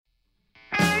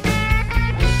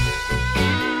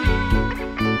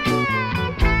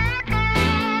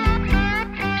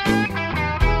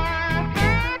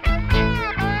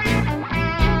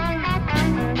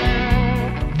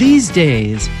These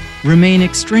days remain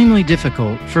extremely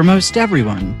difficult for most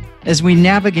everyone as we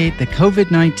navigate the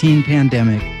COVID-19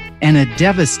 pandemic and a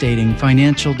devastating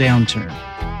financial downturn.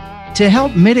 To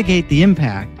help mitigate the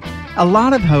impact, a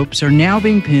lot of hopes are now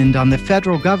being pinned on the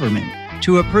federal government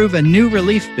to approve a new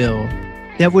relief bill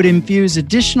that would infuse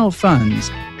additional funds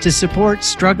to support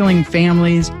struggling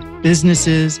families,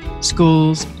 businesses,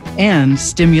 schools, and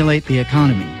stimulate the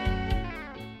economy.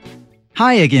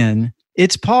 Hi again,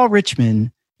 it's Paul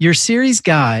Richmond, your series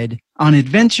guide on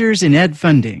Adventures in Ed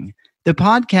Funding, the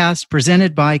podcast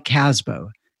presented by CASBO,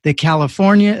 the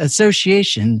California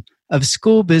Association of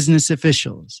School Business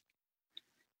Officials.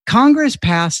 Congress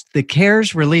passed the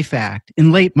CARES Relief Act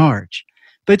in late March,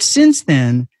 but since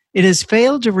then, it has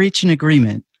failed to reach an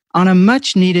agreement on a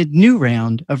much-needed new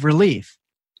round of relief.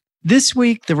 This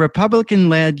week, the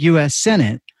Republican-led U.S.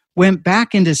 Senate went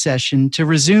back into session to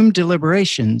resume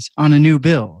deliberations on a new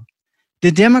bill.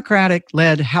 The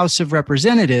Democratic-led House of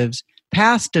Representatives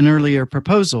passed an earlier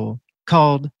proposal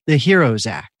called the HEROES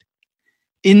Act.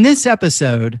 In this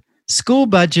episode, school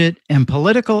budget and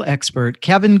political expert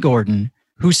Kevin Gordon,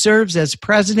 who serves as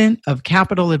president of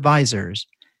Capital Advisors,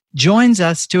 joins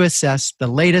us to assess the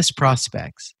latest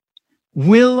prospects.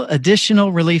 Will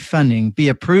additional relief funding be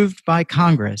approved by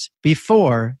Congress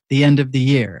before the end of the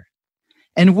year?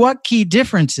 And what key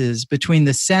differences between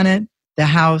the Senate, the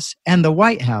House, and the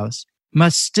White House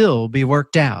must still be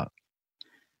worked out?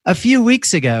 A few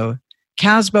weeks ago,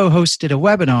 CASBO hosted a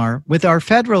webinar with our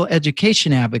federal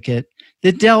education advocate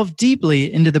that delved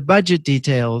deeply into the budget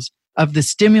details of the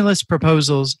stimulus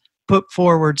proposals put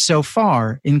forward so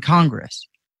far in Congress.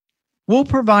 We'll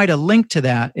provide a link to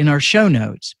that in our show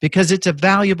notes because it's a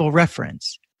valuable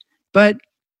reference. But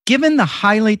given the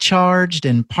highly charged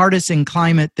and partisan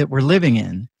climate that we're living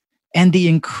in and the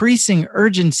increasing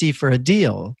urgency for a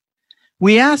deal,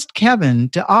 we asked Kevin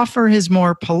to offer his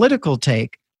more political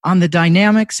take on the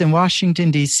dynamics in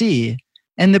Washington, D.C.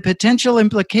 and the potential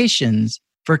implications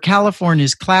for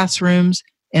California's classrooms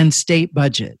and state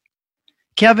budget.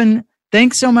 Kevin,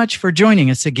 thanks so much for joining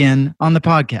us again on the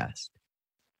podcast.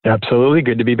 Absolutely.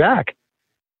 Good to be back.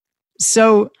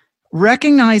 So,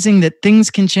 recognizing that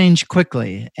things can change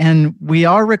quickly, and we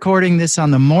are recording this on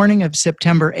the morning of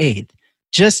September 8th,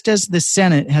 just as the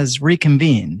Senate has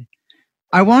reconvened,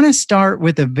 I want to start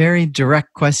with a very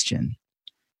direct question.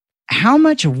 How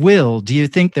much will do you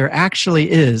think there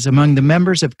actually is among the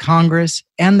members of Congress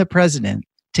and the president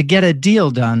to get a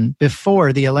deal done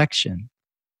before the election?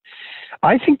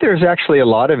 I think there's actually a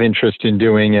lot of interest in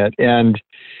doing it. And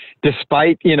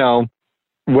despite,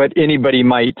 what anybody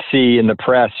might see in the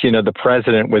press, the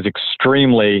president was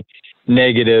extremely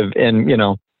negative and,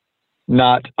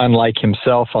 not unlike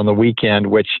himself on the weekend,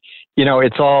 which,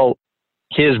 it's all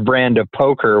his brand of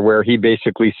poker, where he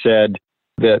basically said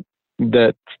that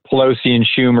Pelosi and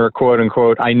Schumer, quote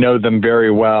unquote, I know them very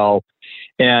well.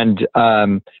 And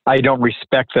I don't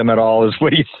respect them at all, is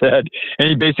what he said. And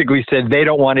he basically said they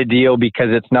don't want a deal because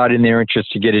it's not in their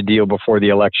interest to get a deal before the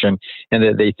election and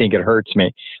that they think it hurts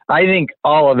me. I think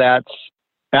all of that's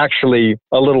actually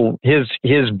a little his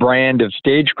brand of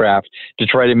stagecraft to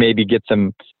try to maybe get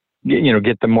them,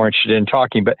 get them more interested in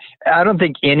talking. But I don't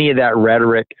think any of that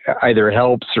rhetoric either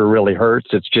helps or really hurts.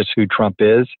 It's just who Trump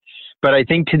is. But I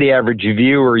think to the average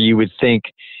viewer, you would think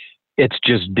it's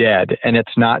just dead, and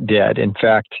it's not dead. In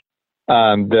fact,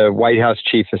 the White House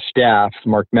Chief of Staff,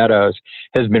 Mark Meadows,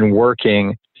 has been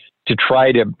working to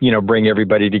try to, bring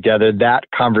everybody together. That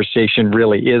conversation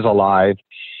really is alive.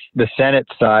 The Senate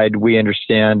side, we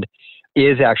understand,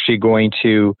 is actually going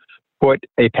to put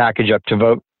a package up to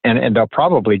vote, and they'll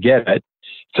probably get it.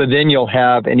 So then you'll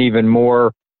have an even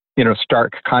more,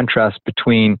 stark contrast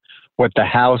between what the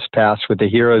House passed with the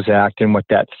HEROES Act and what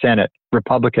that Senate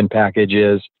Republican package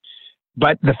is.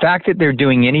 But the fact that they're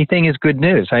doing anything is good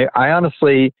news.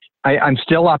 I'm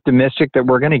still optimistic that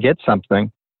we're going to get something.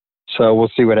 So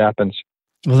we'll see what happens.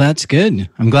 Well, that's good.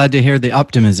 I'm glad to hear the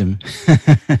optimism.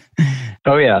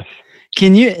 Oh, yes.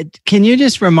 Can you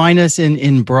just remind us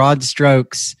in broad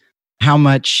strokes how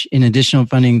much in additional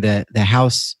funding the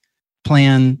House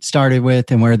plan started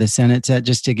with and where the Senate's at,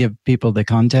 just to give people the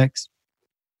context?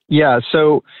 Yeah.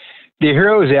 So the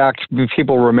HEROES Act,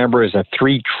 people remember, is a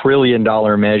 $3 trillion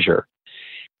measure.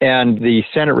 And the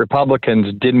Senate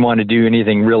Republicans didn't want to do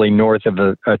anything really north of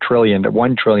a trillion, to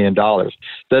 $1 trillion.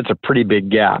 That's a pretty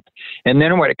big gap. And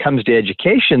then when it comes to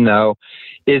education, though,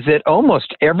 is that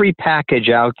almost every package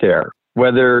out there,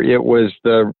 whether it was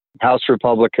the House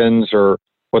Republicans or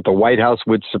what the White House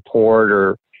would support,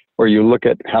 or you look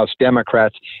at House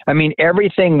Democrats,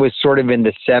 everything was sort of in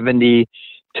the 70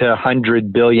 to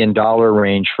 $100 billion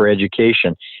range for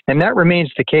education. And that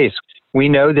remains the case. we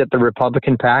know that the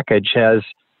Republican package has,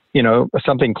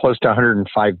 something close to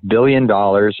 $105 billion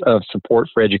of support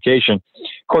for education.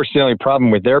 Of course, the only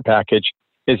problem with their package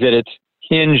is that it's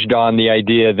hinged on the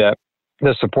idea that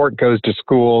the support goes to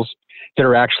schools that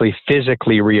are actually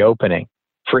physically reopening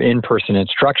for in-person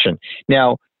instruction.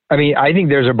 Now, I think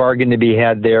there's a bargain to be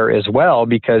had there as well,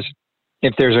 because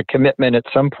if there's a commitment at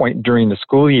some point during the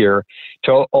school year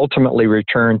to ultimately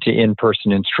return to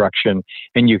in-person instruction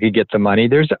and you could get the money,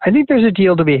 I think there's a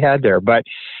deal to be had there. But,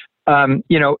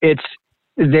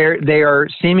 they are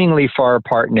seemingly far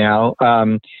apart now.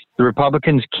 The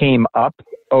Republicans came up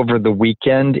over the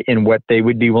weekend in what they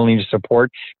would be willing to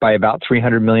support by about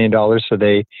 $300 million. So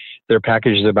their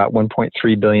package is about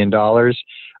 $1.3 billion.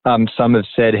 Some have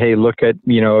said, hey, look at,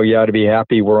 you ought to be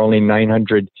happy. We're only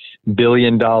 $900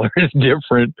 billion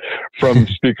different from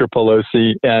Speaker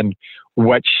Pelosi and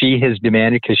what she has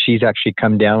demanded, because she's actually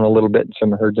come down a little bit in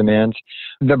some of her demands.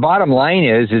 The bottom line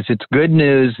is it's good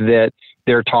news that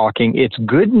they're talking. It's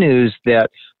good news that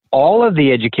all of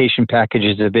the education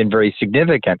packages have been very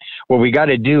significant. What we got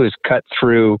to do is cut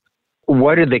through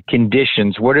what are the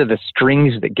conditions, what are the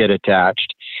strings that get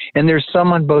attached. And there's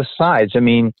some on both sides.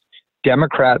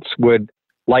 Democrats would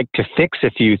like to fix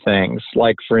a few things,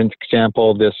 like, for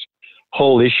example, this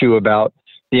whole issue about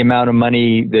the amount of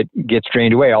money that gets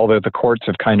drained away, although the courts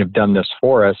have kind of done this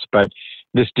for us. But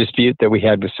this dispute that we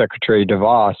had with Secretary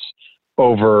DeVos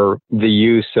over the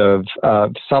use of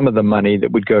some of the money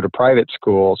that would go to private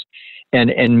schools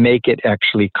and make it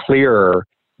actually clearer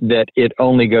that it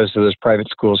only goes to those private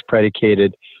schools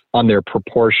predicated on their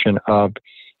proportion of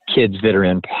kids that are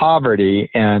in poverty.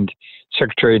 And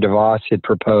Secretary DeVos had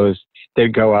proposed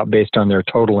they'd go out based on their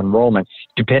total enrollment,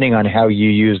 depending on how you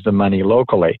use the money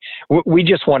locally. We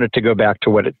just wanted to go back to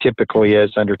what it typically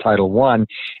is under Title I.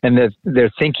 And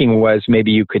their thinking was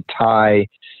maybe you could tie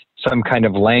some kind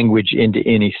of language into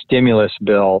any stimulus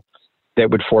bill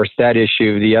that would force that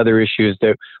issue. The other issue is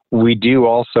that we do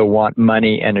also want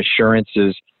money and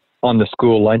assurances on the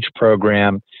school lunch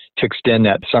program to extend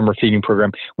that summer feeding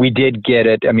program. We did get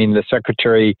it. The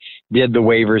secretary did the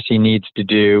waivers he needs to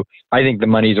do. I think the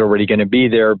money's already going to be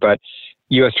there, but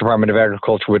U.S. Department of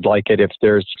Agriculture would like it if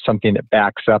there's something that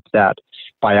backs up that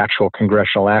by actual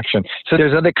congressional action. So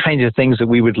there's other kinds of things that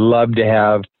we would love to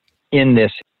have in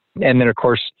this. And then, of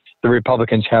course, the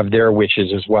Republicans have their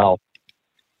wishes as well.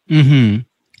 Mm-hmm.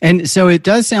 And so it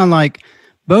does sound like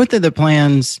both of the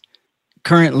plans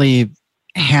currently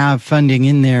have funding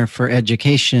in there for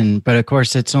education, but of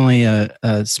course it's only a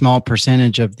small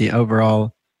percentage of the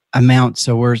overall amount.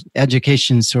 So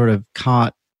education sort of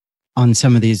caught on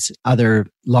some of these other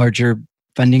larger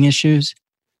funding issues.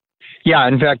 Yeah,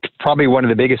 in fact, probably one of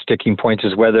the biggest sticking points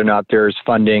is whether or not there's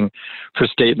funding for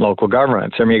state and local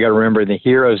governments. You got to remember the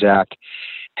HEROES Act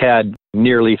had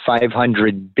nearly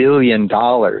 $500 billion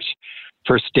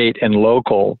for state and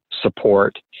local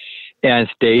support, and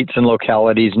states and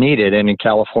localities need it. And in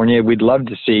California, we'd love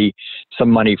to see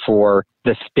some money for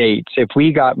the states. If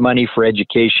we got money for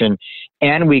education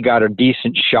and we got a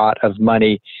decent shot of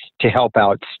money to help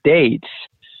out states,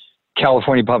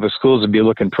 California public schools would be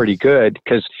looking pretty good,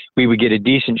 because we would get a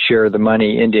decent share of the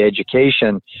money into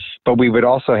education, but we would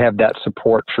also have that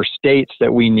support for states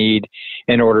that we need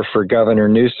in order for Governor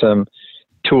Newsom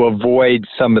to avoid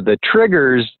some of the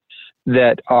triggers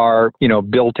that are,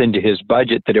 built into his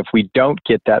budget, that if we don't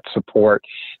get that support,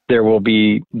 there will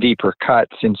be deeper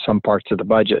cuts in some parts of the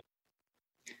budget.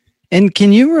 And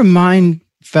can you remind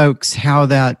folks how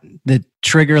the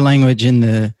trigger language in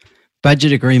the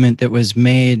budget agreement that was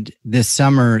made this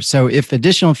summer, so if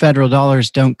additional federal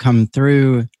dollars don't come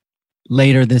through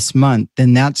later this month,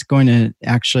 then that's going to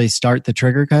actually start the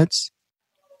trigger cuts?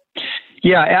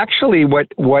 Yeah, actually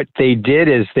what they did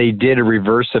is they did a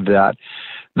reverse of that.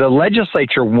 The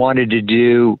legislature wanted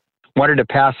to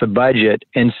pass a budget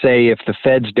and say, if the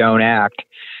feds don't act,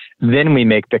 then we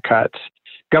make the cuts.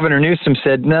 Governor Newsom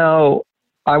said, no,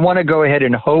 I want to go ahead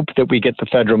and hope that we get the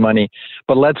federal money,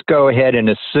 but let's go ahead and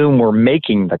assume we're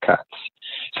making the cuts.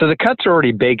 So the cuts are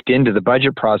already baked into the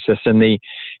budget process. And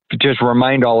just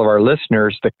remind all of our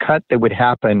listeners, the cut that would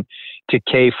happen to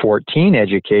K-14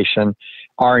 education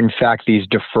are in fact these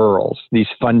deferrals, these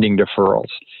funding deferrals.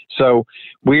 So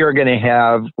we are going to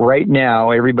have, right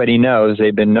now, everybody knows,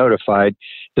 they've been notified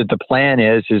that the plan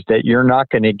is that you're not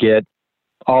going to get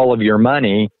all of your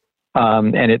money,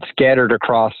 and it's scattered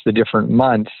across the different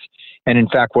months. And in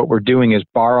fact, what we're doing is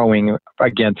borrowing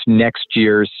against next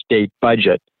year's state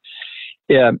budget.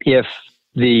 If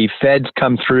the feds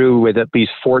come through with at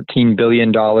least $14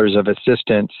 billion of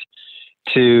assistance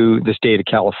to the state of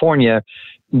California,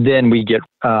 then we get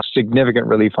significant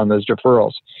relief on those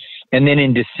deferrals. And then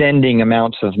in descending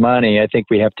amounts of money, I think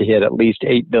we have to hit at least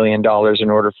 $8 billion in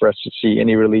order for us to see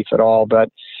any relief at all. But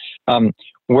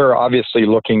we're obviously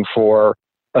looking for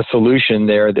a solution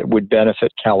there that would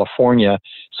benefit California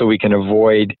so we can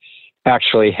avoid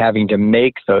actually having to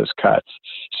make those cuts.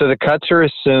 So the cuts are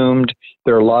assumed.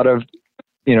 There are a lot of,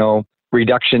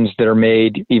 reductions that are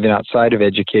made even outside of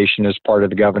education as part of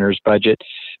the governor's budget.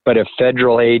 But if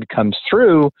federal aid comes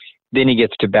through, then he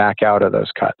gets to back out of those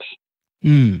cuts.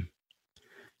 Mm.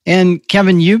 And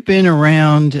Kevin, you've been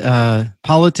around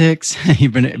politics.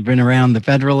 You've been around the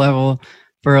federal level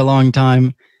for a long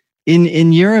time.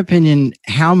 In your opinion,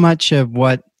 how much of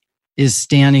what is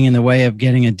standing in the way of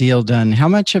getting a deal done, how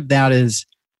much of that is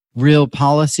real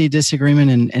policy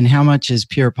disagreement and how much is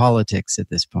pure politics at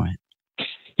this point?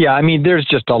 Yeah, there's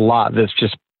just a lot that's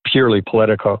just purely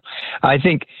political. I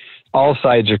think all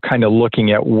sides are kind of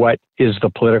looking at what is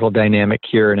the political dynamic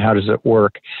here and how does it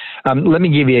work. Let me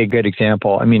give you a good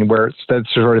example. Where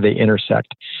that's sort of they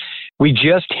intersect. We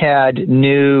just had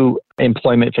new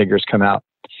employment figures come out,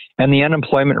 and the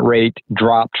unemployment rate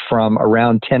dropped from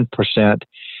around 10%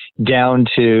 down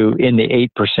to in the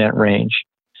 8% range.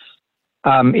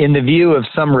 In the view of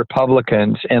some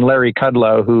Republicans and Larry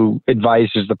Kudlow, who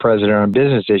advises the president on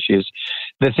business issues,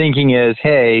 the thinking is,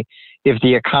 hey, if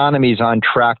the economy is on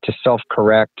track to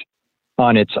self-correct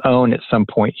on its own at some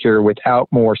point here without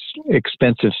more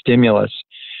expensive stimulus,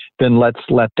 then let's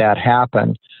let that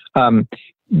happen.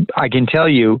 I can tell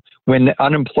you, when the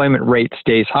unemployment rate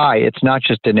stays high, it's not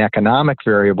just an economic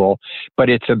variable, but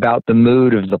it's about the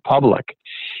mood of the public.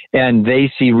 And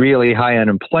they see really high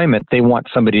unemployment. They want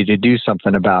somebody to do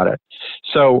something about it.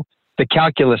 So the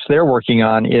calculus they're working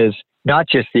on is not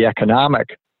just the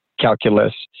economic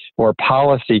calculus or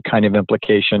policy kind of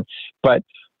implication, but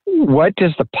what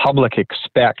does the public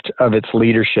expect of its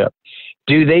leadership?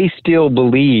 Do they still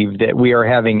believe that we are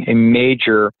having a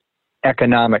major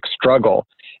economic struggle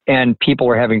and people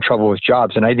are having trouble with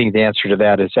jobs? And I think the answer to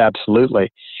that is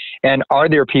absolutely. And are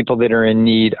there people that are in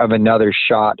need of another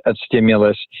shot of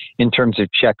stimulus in terms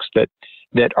of checks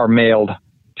that are mailed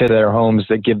to their homes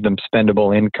that give them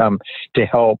spendable income to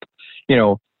help,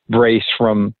 brace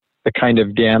from the kind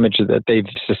of damage that they've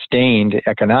sustained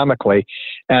economically?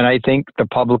 And I think the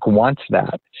public wants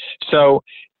that. So,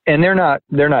 and they're not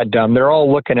dumb. They're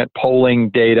all looking at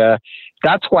polling data.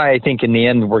 That's why I think in the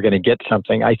end we're going to get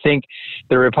something. I think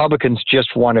the Republicans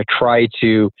just want to try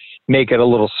to make it a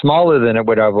little smaller than it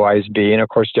would otherwise be. And of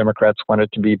course, Democrats want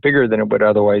it to be bigger than it would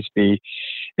otherwise be.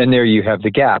 And there you have the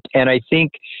gap. And I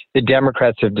think the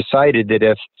Democrats have decided that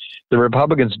if the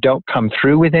Republicans don't come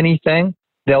through with anything,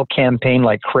 they'll campaign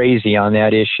like crazy on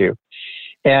that issue.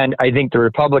 And I think the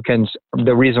Republicans,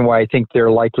 the reason why I think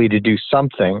they're likely to do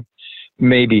something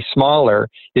maybe smaller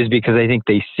is because I think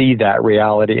they see that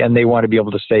reality and they want to be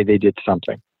able to say they did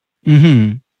something.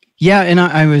 Mm-hmm. Yeah, and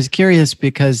I was curious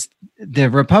because the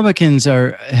Republicans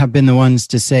have been the ones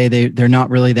to say they're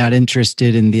not really that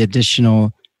interested in the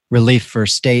additional relief for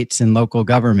states and local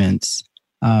governments.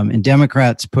 And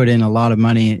Democrats put in a lot of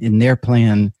money in their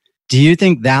plan. Do you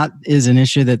think that is an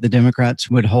issue that the Democrats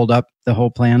would hold up the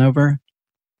whole plan over?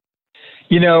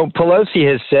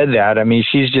 Pelosi has said that.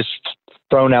 She's just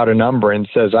thrown out a number and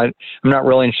says, I'm not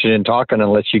really interested in talking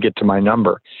unless you get to my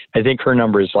number. I think her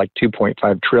number is like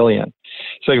 2.5 trillion.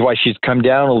 So why she's come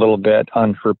down a little bit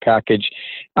on her package.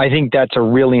 I think that's a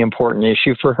really important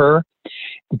issue for her.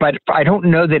 But I don't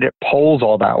know that it polls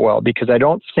all that well because I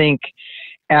don't think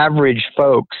average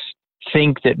folks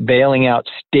think that bailing out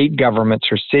state governments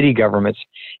or city governments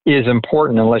is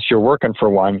important unless you're working for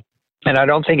one. And I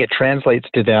don't think it translates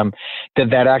to them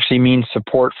that actually means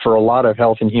support for a lot of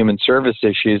health and human service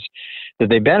issues that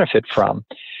they benefit from.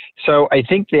 So I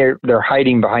think they're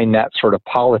hiding behind that sort of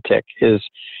politic is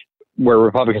where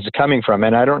Republicans are coming from.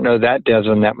 And I don't know that does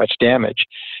them that much damage.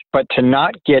 But to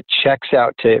not get checks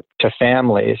out to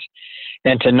families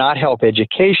and to not help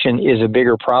education is a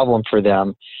bigger problem for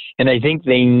them. And I think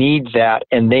they need that,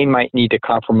 and they might need to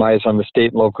compromise on the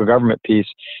state and local government piece,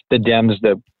 the Dems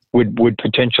that would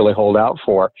potentially hold out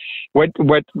for. What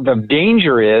the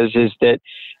danger is that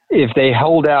if they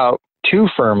hold out too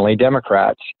firmly,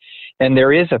 Democrats, and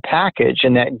there is a package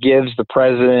and that gives the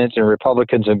president and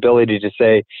Republicans ability to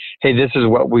say, hey, this is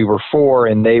what we were for,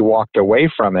 and they walked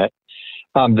away from it,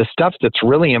 the stuff that's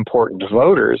really important to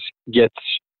voters gets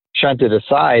shunted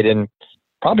aside and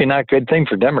probably not a good thing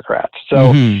for Democrats.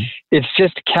 So It's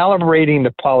just calibrating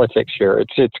the politics here.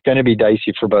 It's going to be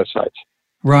dicey for both sides.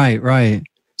 Right.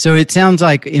 So it sounds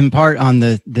like in part on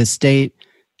the state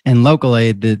and local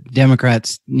aid, the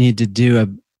Democrats need to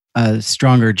do a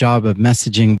stronger job of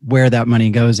messaging where that money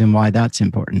goes and why that's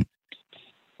important.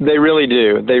 They really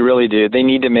do. They really do. They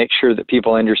need to make sure that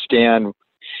people understand.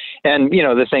 And, you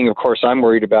know, the thing, of course, I'm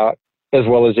worried about, as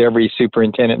well as every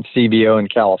superintendent and CBO in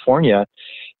California,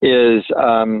 is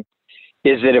that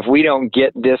if we don't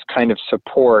get this kind of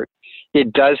support,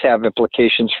 it does have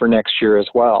implications for next year as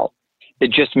well.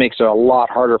 It just makes it a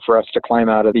lot harder for us to climb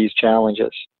out of these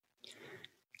challenges.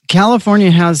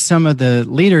 California has some of the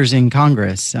leaders in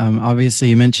Congress. Obviously,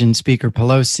 you mentioned Speaker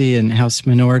Pelosi and House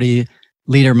Minority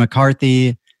Leader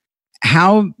McCarthy.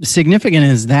 How significant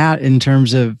is that in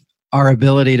terms of our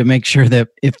ability to make sure that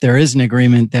if there is an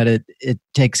agreement, that it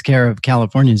takes care of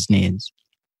California's needs?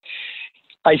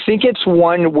 I think it's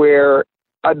one where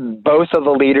both of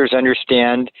the leaders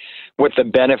understand what the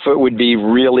benefit would be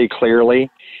really clearly.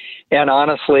 And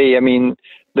honestly, I mean,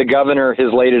 the governor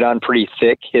has laid it on pretty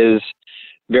thick, his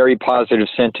very positive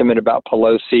sentiment about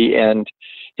Pelosi and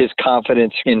his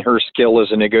confidence in her skill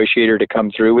as a negotiator to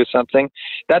come through with something.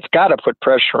 That's got to put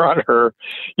pressure on her,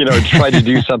 you know, to try to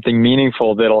do something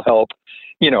meaningful that'll help,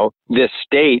 you know, this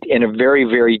state in a very,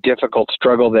 very difficult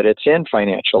struggle that it's in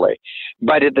financially.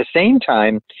 But at the same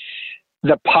time,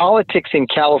 the politics in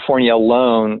California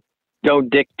alone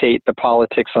don't dictate the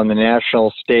politics on the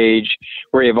national stage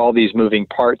where you have all these moving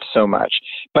parts so much.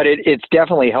 But it's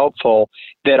definitely helpful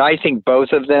that I think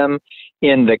both of them,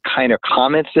 in the kind of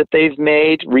comments that they've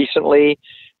made recently,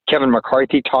 Kevin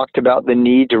McCarthy talked about the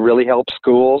need to really help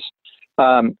schools.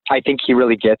 I think he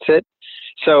really gets it.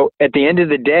 So at the end of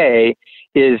the day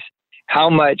is how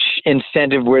much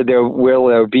incentive will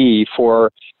there be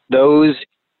for those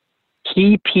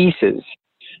key pieces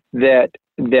that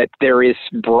there is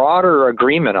broader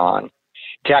agreement on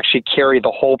to actually carry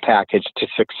the whole package to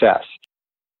success.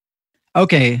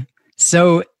 Okay,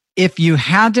 so if you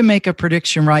had to make a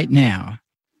prediction right now,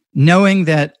 knowing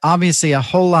that obviously a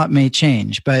whole lot may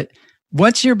change, but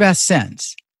what's your best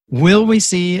sense? Will we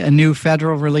see a new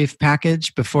federal relief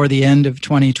package before the end of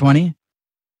 2020?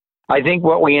 I think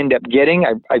what we end up getting,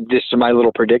 this is my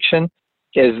little prediction,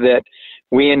 is that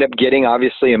we end up getting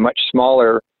obviously a much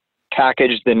smaller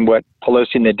package than what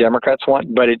Pelosi and the Democrats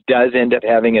want, but it does end up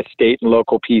having a state and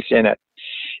local piece in it.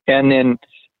 And then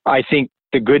I think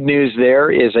the good news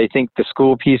there is I think the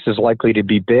school piece is likely to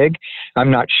be big. I'm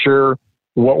not sure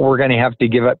what we're going to have to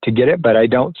give up to get it, but I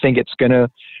don't think it's going to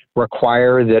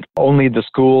require that only the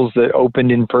schools that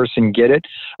opened in person get it,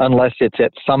 unless it's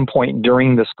at some point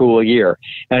during the school year.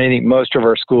 And I think most of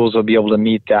our schools will be able to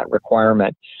meet that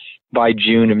requirement by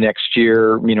June of next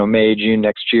year, you know, May, June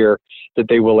next year, that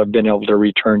they will have been able to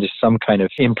return to some kind of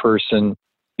in-person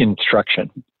instruction.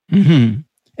 Mm-hmm.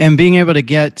 And being able to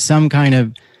get some kind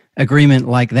of agreement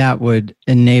like that would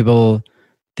enable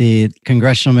the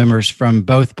congressional members from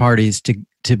both parties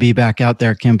to be back out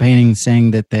there campaigning,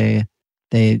 saying that they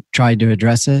tried to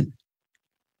address it?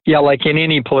 Yeah, like in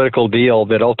any political deal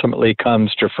that ultimately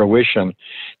comes to fruition,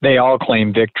 they all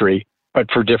claim victory, but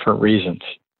for different reasons.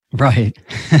 Right.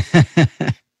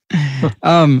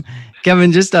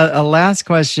 Kevin, just a last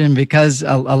question, because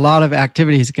a lot of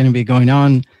activity is going to be going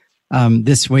on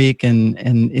this week and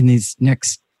in these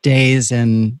next days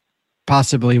and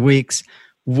possibly weeks.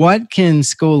 What can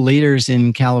school leaders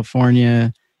in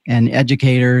California and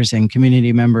educators and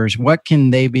community members, what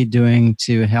can they be doing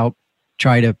to help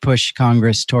try to push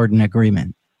Congress toward an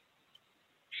agreement?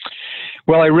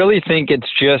 Well, I really think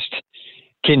it's just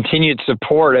continued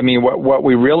support. I mean, what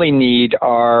we really need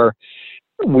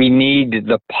we need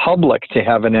the public to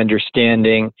have an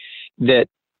understanding that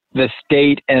the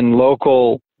state and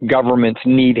local governments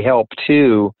need help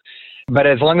too. But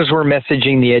as long as we're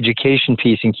messaging the education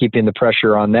piece and keeping the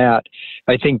pressure on that,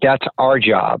 I think that's our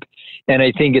job. And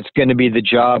I think it's going to be the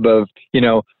job of, you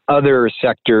know, other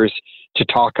sectors to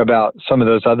talk about some of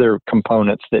those other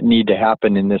components that need to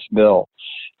happen in this bill.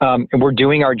 And we're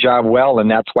doing our job well, and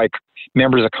that's why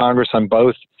members of Congress on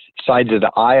both sides of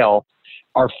the aisle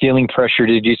are feeling pressure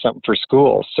to do something for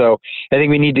schools. So I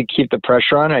think we need to keep the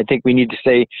pressure on. I think we need to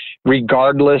say,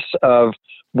 regardless of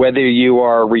whether you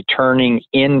are returning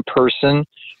in person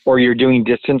or you're doing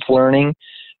distance learning,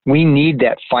 we need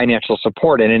that financial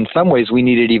support. And in some ways, we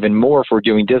need it even more if we're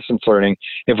doing distance learning,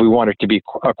 if we want it to be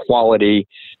a quality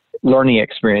learning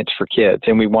experience for kids.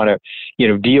 And we want to, you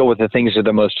know, deal with the things that are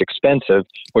the most expensive,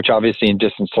 which obviously in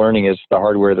distance learning is the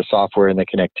hardware, the software, and the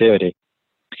connectivity.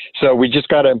 So we just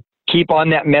got to keep on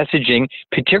that messaging,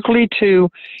 particularly to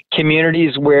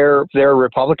communities where there are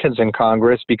Republicans in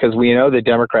Congress, because we know the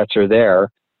Democrats are there.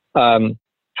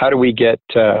 How do we get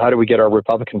our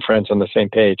Republican friends on the same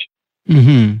page?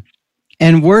 Mm-hmm.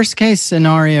 And worst case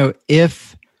scenario,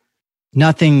 if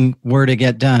nothing were to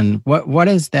get done, what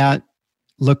does that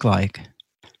look like?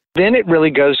 Then it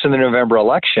really goes to the November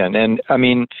election. And I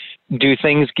mean, do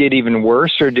things get even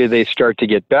worse or do they start to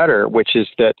get better? Which is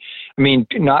that, I mean,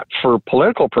 not for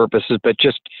political purposes, but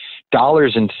just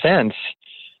dollars and cents.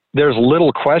 There's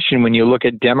little question when you look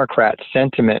at Democrat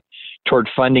sentiment toward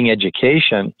funding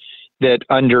education that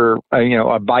under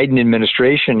a Biden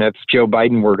administration, if Joe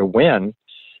Biden were to win,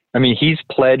 I mean, he's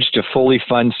pledged to fully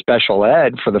fund special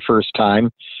ed for the first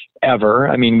time ever.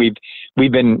 I mean,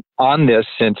 we've been on this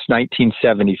since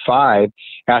 1975,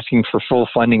 asking for full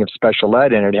funding of special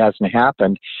ed, and it hasn't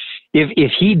happened.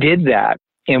 If he did that,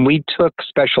 and we took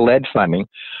special ed funding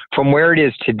from where it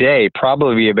is today,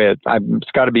 probably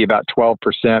it's got to be about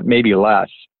 12%, maybe less,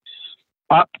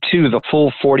 up to the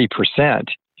full 40%.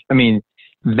 I mean,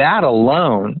 that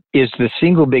alone is the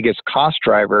single biggest cost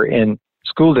driver in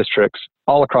school districts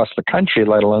all across the country,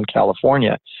 let alone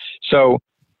California. So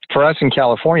for us in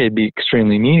California, it'd be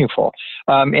extremely meaningful.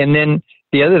 And then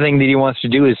the other thing that he wants to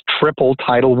do is triple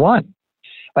Title I.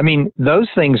 I mean, those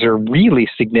things are really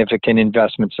significant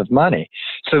investments of money.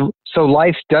 So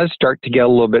life does start to get a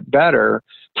little bit better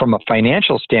from a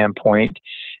financial standpoint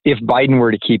if Biden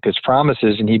were to keep his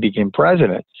promises and he became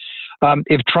president.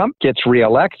 If Trump gets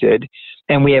reelected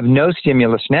and we have no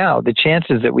stimulus now, the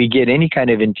chances that we get any kind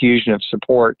of infusion of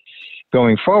support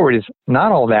going forward is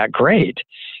not all that great.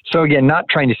 So again, not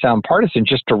trying to sound partisan,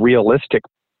 just a realistic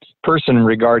person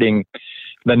regarding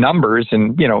the numbers.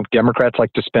 And, Democrats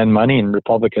like to spend money and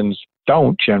Republicans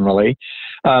don't generally.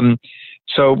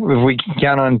 So if we can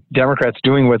count on Democrats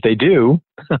doing what they do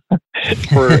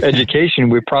for education,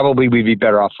 we'd be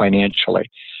better off financially.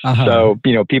 Uh-huh. So,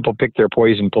 people pick their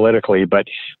poison politically, but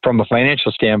from a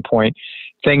financial standpoint,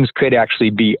 things could actually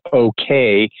be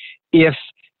okay if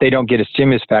they don't get a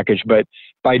stimulus package, but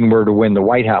Biden were to win the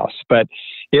White House. But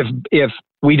if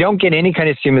we don't get any kind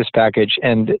of stimulus package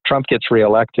and Trump gets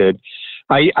reelected,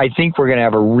 I think we're going to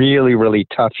have a really, really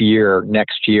tough year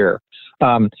next year.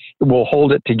 We'll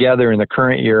hold it together in the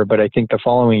current year, but I think the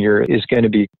following year is going to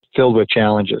be filled with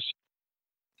challenges.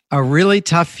 A really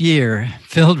tough year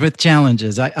filled with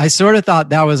challenges. I sort of thought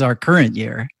that was our current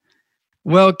year.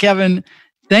 Well, Kevin,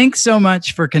 thanks so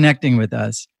much for connecting with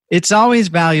us. It's always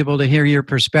valuable to hear your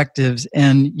perspectives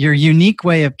and your unique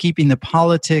way of keeping the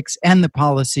politics and the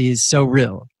policies so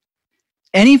real.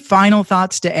 Any final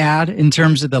thoughts to add in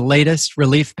terms of the latest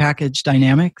relief package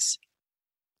dynamics?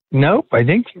 Nope. I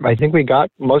think we got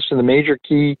most of the major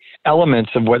key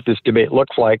elements of what this debate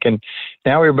looks like, and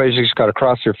now everybody's just got to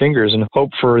cross their fingers and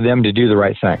hope for them to do the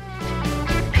right thing.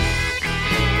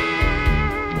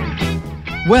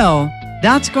 Well,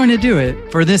 that's going to do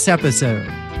it for this episode.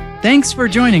 Thanks for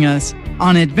joining us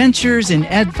on Adventures in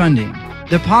Ed Funding,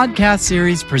 the podcast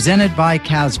series presented by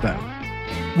CASBO.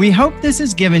 We hope this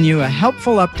has given you a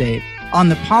helpful update on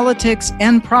the politics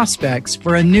and prospects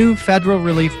for a new federal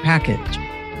relief package.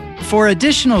 For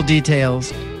additional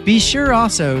details, be sure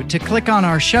also to click on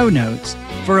our show notes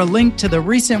for a link to the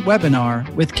recent webinar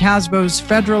with CASBO's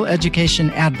Federal Education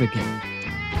Advocate.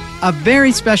 A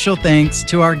very special thanks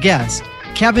to our guest,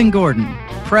 Kevin Gordon,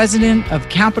 President of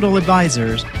Capital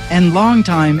Advisors and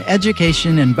longtime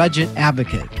education and budget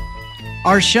advocate.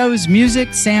 Our show's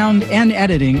music, sound, and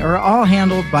editing are all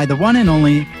handled by the one and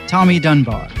only Tommy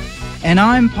Dunbar. And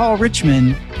I'm Paul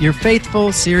Richmond, your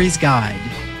faithful series guide.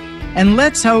 And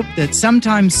let's hope that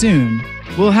sometime soon,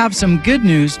 we'll have some good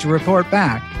news to report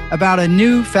back about a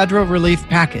new federal relief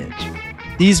package.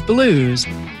 These blues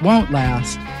won't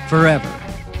last forever.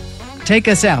 Take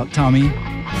us out, Tommy.